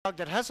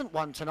that hasn't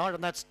won tonight,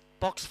 and that's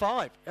box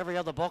 5. Every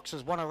other box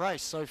has won a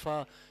race so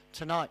far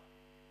tonight.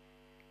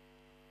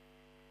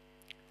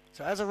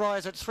 So as a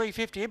rise at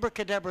 350,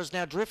 Ibracadabra is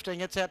now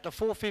drifting. It's out to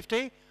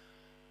 450.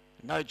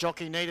 No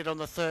jockey needed on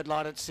the third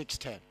line at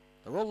 610.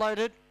 They're all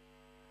loaded.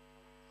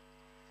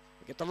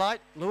 We get the light.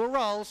 Lure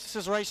rolls. This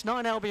is race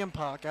 9, Albion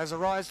Park. As a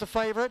rise, the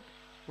favourite.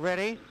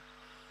 Ready.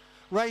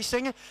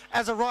 Racing.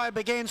 As a ride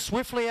began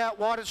swiftly out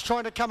wide, it's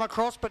trying to come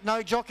across, but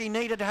no jockey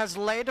needed, has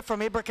led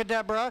from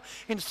Ibracadabra.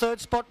 In third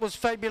spot was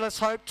Fabulous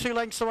Hope, 2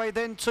 lengths away,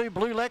 then 2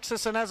 Blue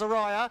Lexus and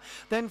Azariah,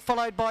 then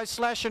followed by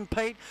Slash and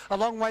Pete. A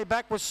long way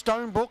back was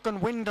Stonebrook,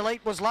 and Wind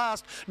Delete was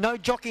last. No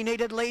jockey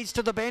needed, leads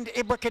to the bend.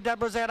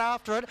 Ibracadabra's out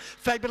after it.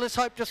 Fabulous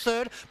Hope to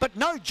third, but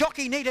no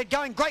jockey needed,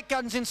 going great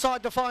guns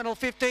inside the final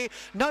 50.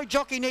 No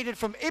jockey needed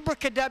from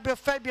Ibracadabra,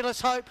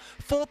 Fabulous Hope,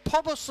 fourth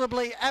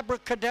possibly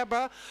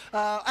Abracadabra,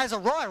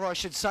 Azariah I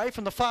should say,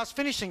 from the fast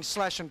finishing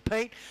Slash and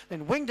Pete.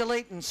 Then Wing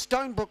Delete and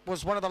Stonebrook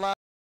was one of the last.